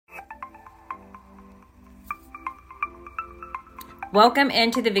Welcome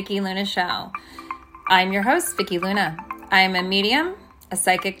into the Vicki Luna Show. I'm your host, Vicki Luna. I am a medium, a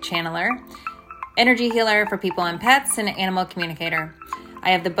psychic channeler, energy healer for people and pets, and an animal communicator.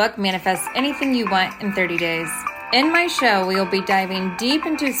 I have the book Manifest Anything You Want in 30 Days. In my show, we will be diving deep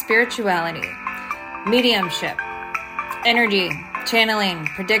into spirituality, mediumship, energy, channeling,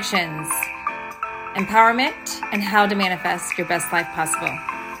 predictions, empowerment, and how to manifest your best life possible.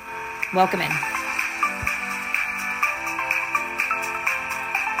 Welcome in.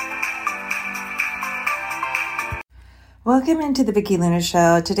 Welcome into the Vicki Luna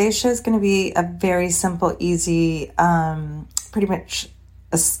Show. Today's show is going to be a very simple, easy, pretty much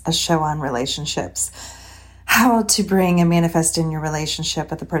a show on relationships. How to bring and manifest in your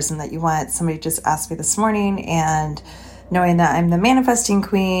relationship with the person that you want. Somebody just asked me this morning, and knowing that I'm the manifesting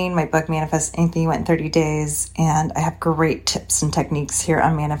queen, my book Manifest Anything You Want in 30 Days, and I have great tips and techniques here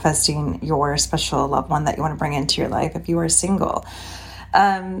on manifesting your special loved one that you want to bring into your life if you are single.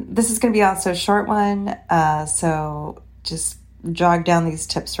 This is going to be also a short one, so just jog down these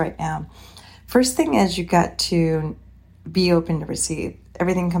tips right now. First thing is you got to be open to receive.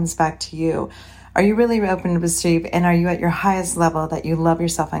 Everything comes back to you. Are you really open to receive? And are you at your highest level that you love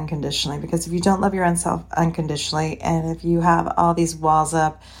yourself unconditionally? Because if you don't love yourself unconditionally, and if you have all these walls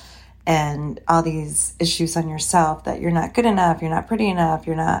up and all these issues on yourself that you're not good enough, you're not pretty enough,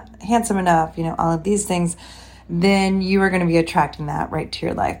 you're not handsome enough, all of these things, then you are going to be attracting that right to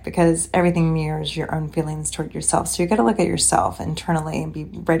your life, because everything mirrors your own feelings toward yourself. So you got to look at yourself internally and be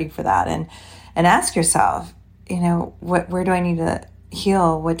ready for that, and ask yourself, where do I need to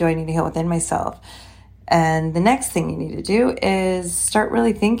heal? What do I need to heal within myself? And the next thing you need to do is start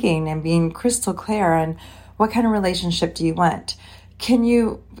really thinking and being crystal clear on what kind of relationship do you want. Can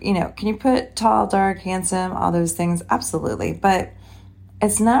you put tall, dark, handsome, all those things? Absolutely. But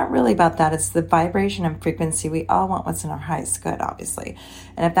it's not really about that. It's the vibration and frequency. We all want what's in our highest good, obviously.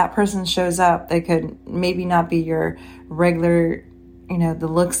 And if that person shows up, they could maybe not be your regular, the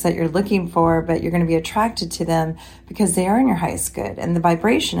looks that you're looking for, but you're going to be attracted to them because they are in your highest good. And the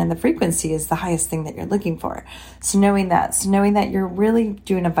vibration and the frequency is the highest thing that you're looking for. So knowing that you're really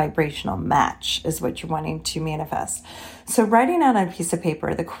doing a vibrational match is what you're wanting to manifest. So writing out on a piece of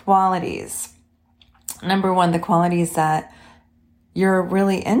paper, the qualities. Number one, the qualities that you're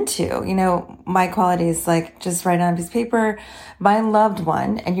really into. My qualities, like just write on a piece of paper, my loved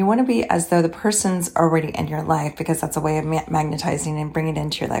one, and you want to be as though the person's already in your life, because that's a way of magnetizing and bringing it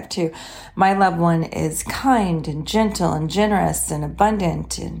into your life too. My loved one is kind and gentle and generous and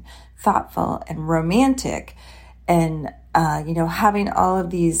abundant and thoughtful and romantic, and having all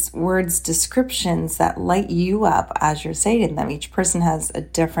of these words, descriptions that light you up as you're saying them. Each person has a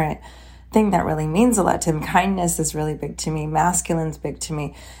different thing that really means a lot to him. Kindness is really big to me. Masculine's big to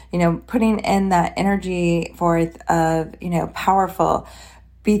me. Putting in that energy forth of, powerful.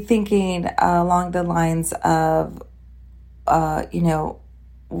 Be thinking along the lines of,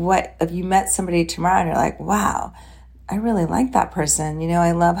 what if you met somebody tomorrow and you're like, wow, I really like that person.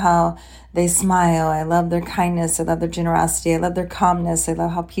 I love how they smile. I love their kindness. I love their generosity. I love their calmness. I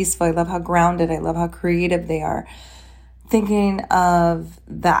love how peaceful. I love how grounded. I love how creative they are. Thinking of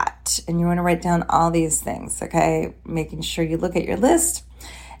that, and you want to write down all these things, okay? Making sure you look at your list,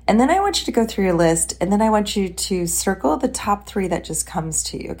 and then I want you to go through your list, and then I want you to circle the top 3 that just comes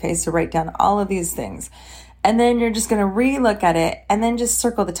to you, okay? So write down all of these things, and then you're just going to re-look at it, and then just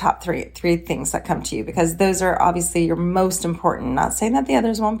circle the top three things that come to you, because those are obviously your most important. Not saying that the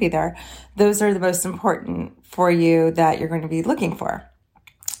others won't be there. Those are the most important for you that you're going to be looking for.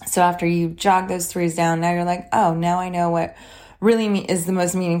 So after you jog those 3s down, now you're like, oh, now I know what really is the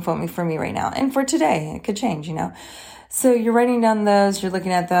most meaningful for me right now. And for today, it could change, So you're writing down those, you're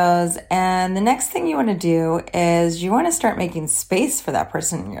looking at those. And the next thing you want to do is you want to start making space for that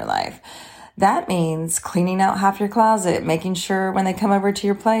person in your life. That means cleaning out half your closet, making sure when they come over to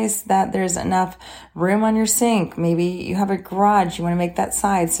your place that there's enough room on your sink. Maybe you have a garage, you want to make that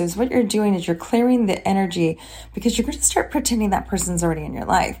side. So what you're doing is you're clearing the energy, because you're going to start pretending that person's already in your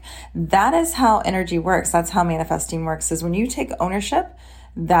life. That is how energy works. That's how manifesting works, is when you take ownership,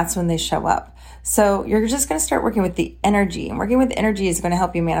 that's when they show up. So you're just going to start working with the energy, and working with energy is going to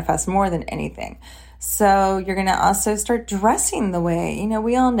help you manifest more than anything. So you're going to also start dressing the way,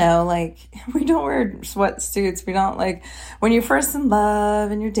 we all know, we don't wear sweatsuits. We don't when you're first in love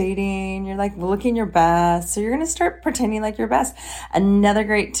and you're dating, you're looking your best. So you're going to start pretending like you're best. Another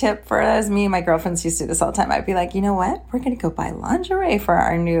great tip for us, me and my girlfriends used to do this all the time. I'd be like, you know what? We're going to go buy lingerie for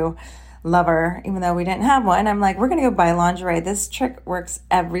our new lover, even though we didn't have one. I'm like, we're going to go buy lingerie. This trick works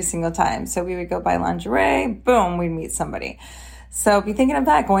every single time. So we would go buy lingerie, boom, we'd meet somebody. So be thinking of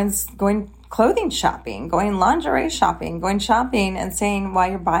that, going clothing shopping, going lingerie shopping, going shopping and saying, while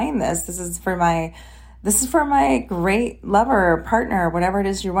you're buying this, this is for my great lover, partner, whatever it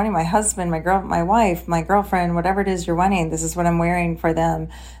is you're wanting, my husband, my wife, my girlfriend, whatever it is you're wanting. This is what I'm wearing for them.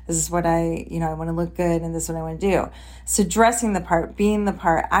 This is what I want to look good, and this is what I want to do. So dressing the part, being the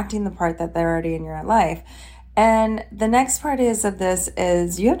part, acting the part that they're already in your life. And the next part is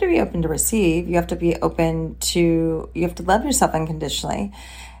you have to be open to receive. You have to be you have to love yourself unconditionally.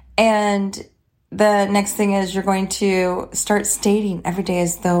 And the next thing is you're going to start stating every day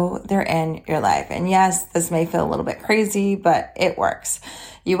as though they're in your life. And yes, this may feel a little bit crazy, but it works.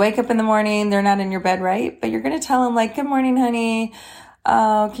 You wake up in the morning, they're not in your bed, right? But you're going to tell them like, good morning, honey.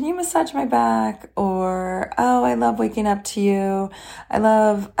 Oh, can you massage my back? Or, oh, I love waking up to you. I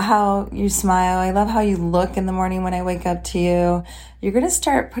love how you smile. I love how you look in the morning when I wake up to you. You're going to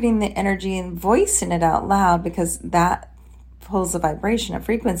start putting the energy and voicing it out loud, because that pulls a vibration, a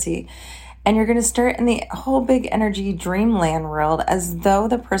frequency. And you're going to start in the whole big energy dreamland world as though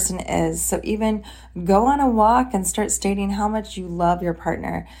the person is. So even go on a walk and start stating how much you love your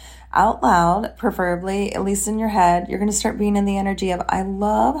partner out loud, preferably, at least in your head. You're going to start being in the energy of, I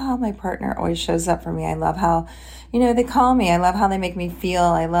love how my partner always shows up for me. I love how, they call me. I love how they make me feel.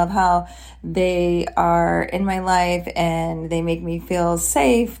 I love how they are in my life and they make me feel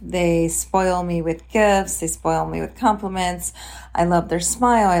safe. They spoil me with gifts. They spoil me with compliments. I love their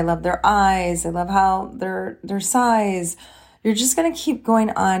smile. I love their eyes. I love how their size. You're just going to keep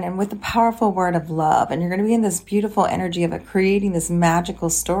going on, and with the powerful word of love, and you're going to be in this beautiful energy of it, creating this magical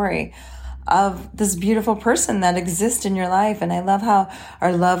story of this beautiful person that exists in your life. And I love how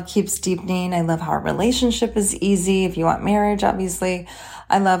our love keeps deepening. I love how our relationship is easy. If you want marriage, obviously.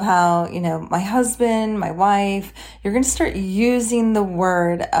 I love how, my husband, my wife, you're going to start using the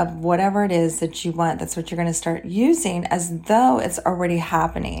word of whatever it is that you want. That's what you're going to start using as though it's already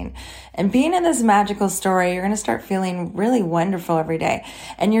happening. And being in this magical story, you're going to start feeling really wonderful every day.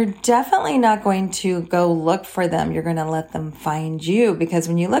 And you're definitely not going to go look for them. You're going to let them find you, because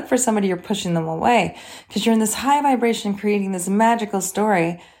when you look for somebody, you're pushing them away, because you're in this high vibration, creating this magical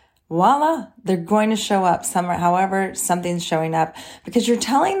story. Voila, they're going to show up somewhere, however something's showing up, because you're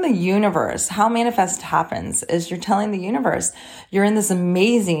telling the universe. How manifest happens is you're telling the universe, you're in this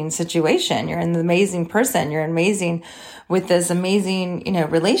amazing situation. You're an amazing person. You're amazing with this amazing,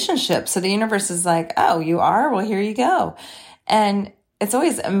 relationship. So the universe is like, oh, you are? Well, here you go. And it's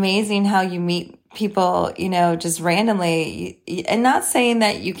always amazing how you meet people, just randomly, and not saying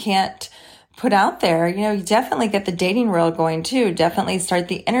that you can't put out there, you definitely get the dating world going too. Definitely start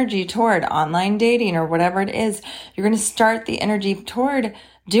the energy toward online dating or whatever it is. You're going to start the energy toward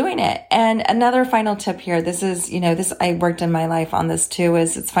doing it. And another final tip here, this is, I worked in my life on this too,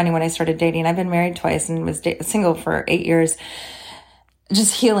 is it's funny, when I started dating, I've been married twice and was single for 8 years,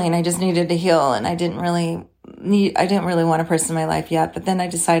 just healing. I just needed to heal, and I didn't really want a person in my life yet. But then I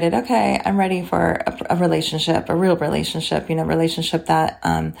decided, okay, I'm ready for a relationship, a real relationship, relationship that,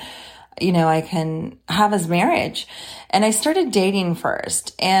 I can have as marriage. And I started dating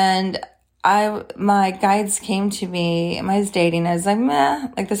first, and my guides came to me, and I was dating. I was like, meh,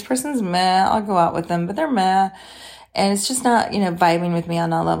 like this person's meh. I'll go out with them, but they're meh. And it's just not, vibing with me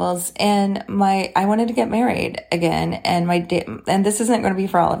on all levels. And I wanted to get married again. And and this isn't going to be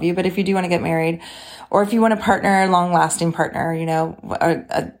for all of you, but if you do want to get married, or if you want a partner, a long lasting partner,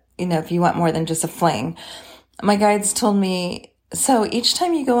 if you want more than just a fling, my guides told me, so each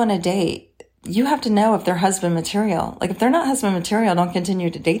time you go on a date, you have to know if they're husband material. Like if they're not husband material, don't continue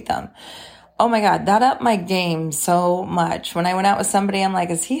to date them. Oh my God, that upped my game so much. When I went out with somebody, I'm like,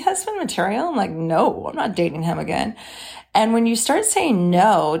 is he husband material? I'm like, no, I'm not dating him again. And when you start saying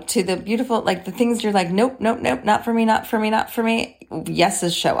no to the beautiful, like the things you're like, nope, not for me, not for me, not for me,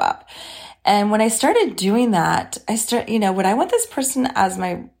 yeses show up. And when I started doing that, would I want this person as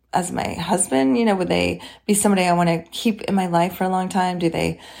my husband? Would they be somebody I want to keep in my life for a long time? Do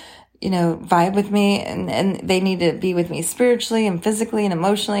they, vibe with me, and they need to be with me spiritually and physically and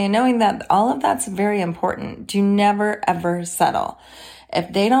emotionally, and knowing that all of that's very important. Do never, ever settle.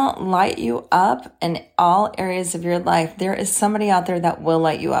 If they don't light you up in all areas of your life, there is somebody out there that will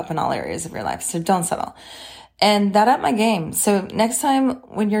light you up in all areas of your life. So don't settle. And that upped my game. So next time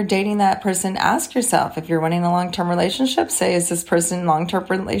when you're dating that person, ask yourself, if you're wanting a long-term relationship, say, is this person long-term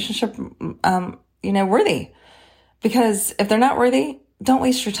relationship, worthy? Because if they're not worthy, don't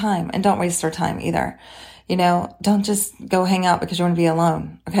waste your time, and don't waste their time either. Don't just go hang out because you want to be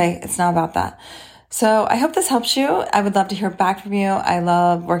alone. Okay. It's not about that. So I hope this helps you. I would love to hear back from you. I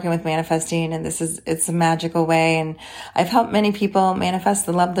love working with manifesting, and it's a magical way. And I've helped many people manifest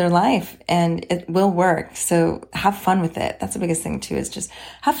the love of their life, and it will work. So have fun with it. That's the biggest thing too, is just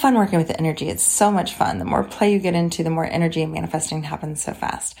have fun working with the energy. It's so much fun. The more play you get into, the more energy and manifesting happens so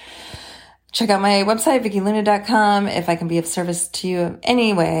fast. Check out my website, VickiLuna.com, if I can be of service to you in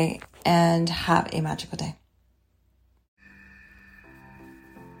any way, and have a magical day.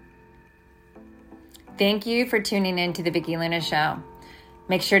 Thank you for tuning in to the Vicki Luna Show.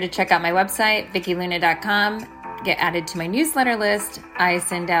 Make sure to check out my website, VickiLuna.com. Get added to my newsletter list. I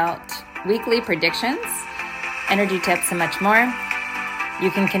send out weekly predictions, energy tips, and much more. You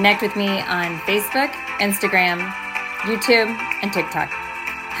can connect with me on Facebook, Instagram, YouTube, and TikTok.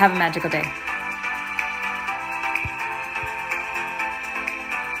 Have a magical day.